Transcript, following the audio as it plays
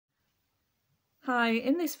Hi,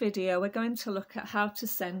 in this video we're going to look at how to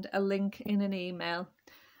send a link in an email.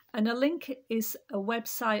 And a link is a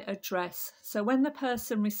website address. So when the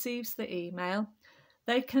person receives the email,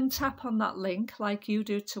 they can tap on that link like you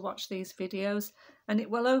do to watch these videos, and it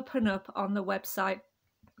will open up on the website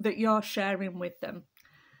that you're sharing with them.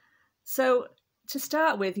 So to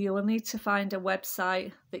start with, you will need to find a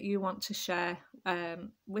website that you want to share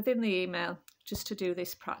within the email just to do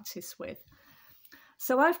this practice with.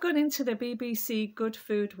 So I've gone into the BBC Good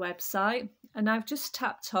Food website and I've just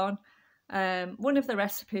tapped on one of the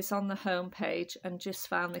recipes on the home page and just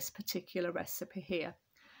found this particular recipe here.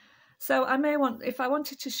 So I may want, if I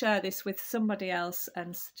wanted to share this with somebody else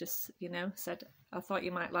and just, said, I thought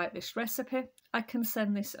you might like this recipe, I can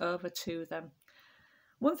send this over to them.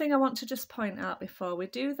 One thing I want to just point out before we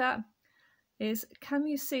do that is, can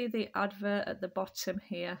you see the advert at the bottom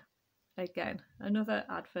here? Again, another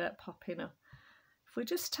advert popping up. If we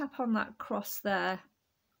just tap on that cross there,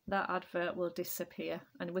 that advert will disappear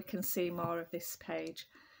and we can see more of this page.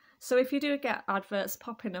 So if you do get adverts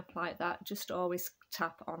popping up like that, just always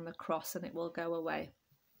tap on the cross and it will go away.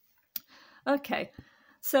 Okay,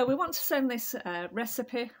 so we want to send this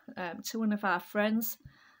recipe to one of our friends,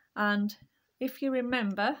 and if you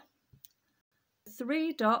remember,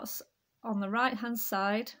 3 dots on the right hand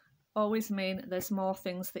side always mean there's more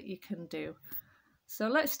things that you can do. So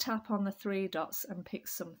let's tap on the 3 dots and pick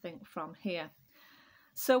something from here.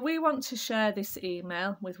 So we want to share this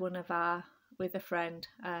email with with a friend,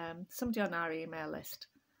 somebody on our email list.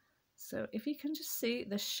 So if you can just see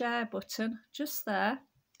the share button just there,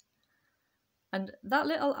 and that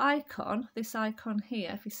little icon, this icon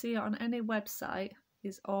here, if you see it on any website,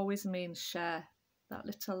 always means share, that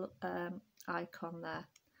little icon there.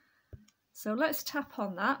 So let's tap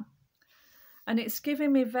on that. And it's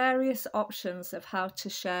giving me various options of how to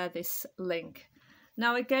share this link.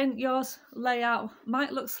 Now again, yours layout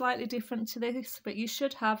might look slightly different to this, but you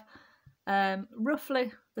should have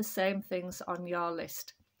roughly the same things on your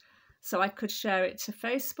list. So I could share it to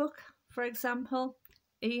Facebook, for example,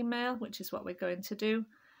 email, which is what we're going to do.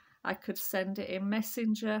 I could send it in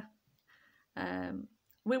Messenger.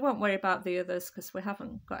 We won't worry about the others because we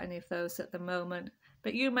haven't got any of those at the moment,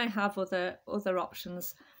 but you may have other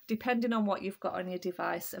options depending on what you've got on your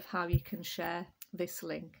device of how you can share this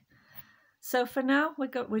link. So for now,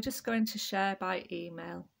 we're just going to share by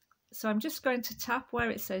email. So I'm just going to tap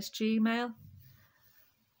where it says Gmail.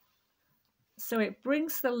 So it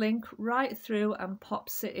brings the link right through and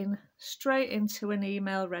pops it in straight into an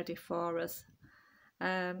email ready for us.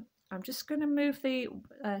 I'm just going to move the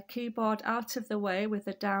keyboard out of the way with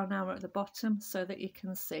the down arrow at the bottom so that you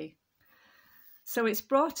can see. So it's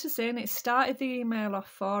brought us in, it started the email off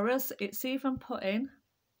for us, it's even put in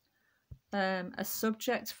a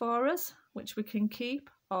subject for us, which we can keep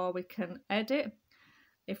or we can edit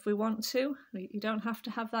if we want to. You don't have to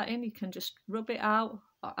have that in, you can just rub it out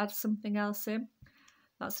or add something else in.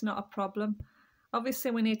 That's not a problem.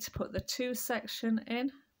 Obviously we need to put the to section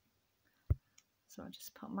in. So I'll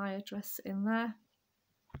just put my address in there,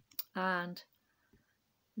 and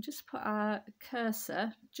we just put our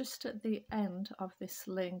cursor just at the end of this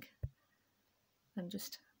link and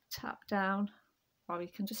just tap down, or you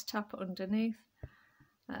can just tap underneath.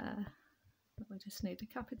 We just need a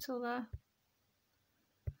capital there.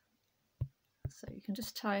 So you can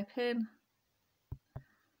just type in,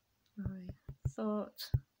 I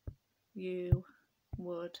thought you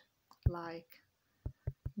would like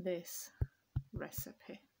this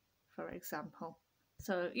recipe, for example.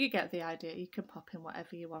 So you get the idea, you can pop in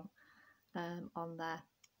whatever you want on there.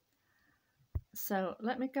 So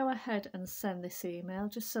let me go ahead and send this email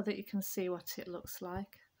just so that you can see what it looks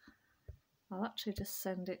like. I'll actually just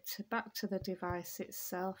send it back to the device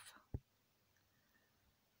itself,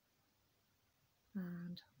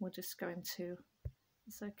 and we're just going to,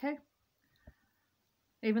 it's okay.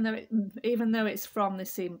 Even though it's from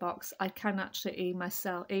this inbox, I can actually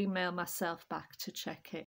email myself back to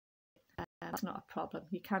check it. That's not a problem.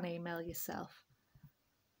 You can email yourself.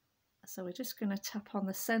 So we're just going to tap on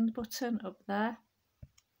the send button up there,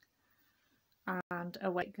 and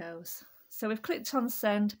away it goes. So we've clicked on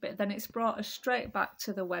send, but then it's brought us straight back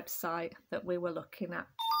to the website that we were looking at,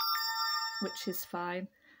 which is fine.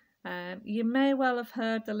 You may well have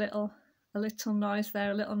heard a little noise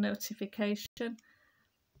there, a little notification.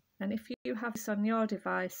 And if you have this on your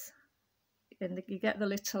device and you get the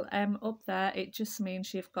little M up there, it just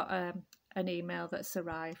means you've got an email that's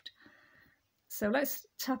arrived. So let's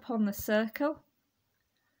tap on the circle,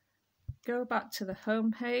 go back to the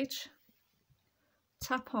home page,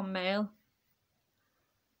 tap on mail,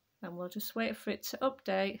 and we'll just wait for it to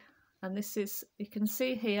update. And this is, you can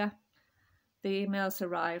see here, the emails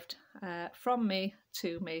arrived from me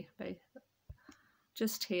to me,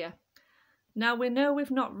 just here. Now we know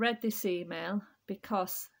we've not read this email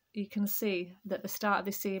because you can see that the start of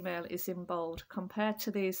this email is in bold compared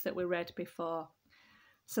to these that we read before.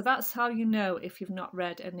 So that's how you know if you've not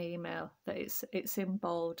read an email, that it's in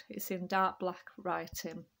bold, it's in dark black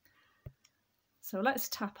writing. So let's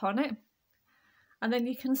tap on it. And then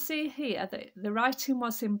you can see here that the writing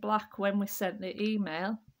was in black when we sent the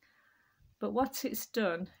email, but what it's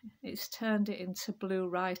done, it's turned it into blue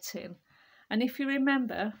writing. And if you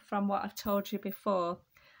remember from what I've told you before,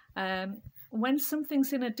 when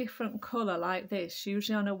something's in a different colour like this,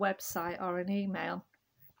 usually on a website or an email,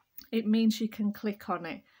 it means you can click on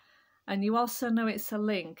it. And you also know it's a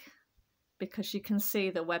link because you can see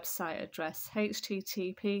the website address,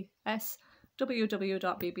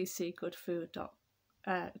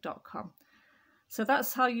 https://www.bbcgoodfood.com. So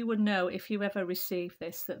that's how you would know if you ever receive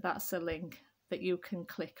this, that's a link that you can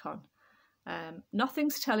click on.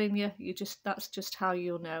 Nothing's telling you, that's just how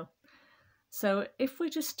you'll know. So if we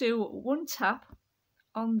just do one tap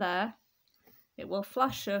on there, it will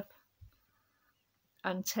flash up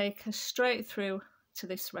and take us straight through to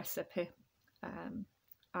this recipe.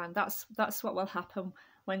 And that's what will happen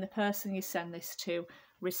when the person you send this to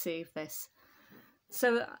receive this.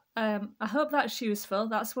 So I hope that's useful.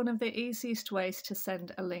 That's one of the easiest ways to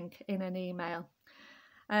send a link in an email.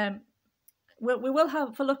 We will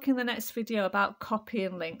have a look in the next video about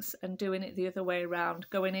copying links and doing it the other way around,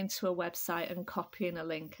 going into a website and copying a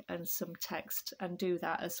link and some text, and do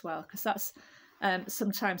that as well, because that's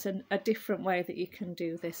sometimes a different way that you can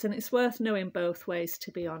do this, and it's worth knowing both ways,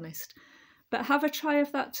 to be honest. But have a try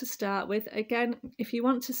of that to start with. Again, if you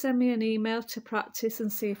want to send me an email to practice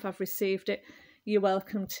and see if I've received it, you're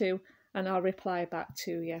welcome to, and I'll reply back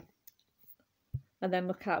to you. And then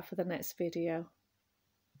look out for the next video.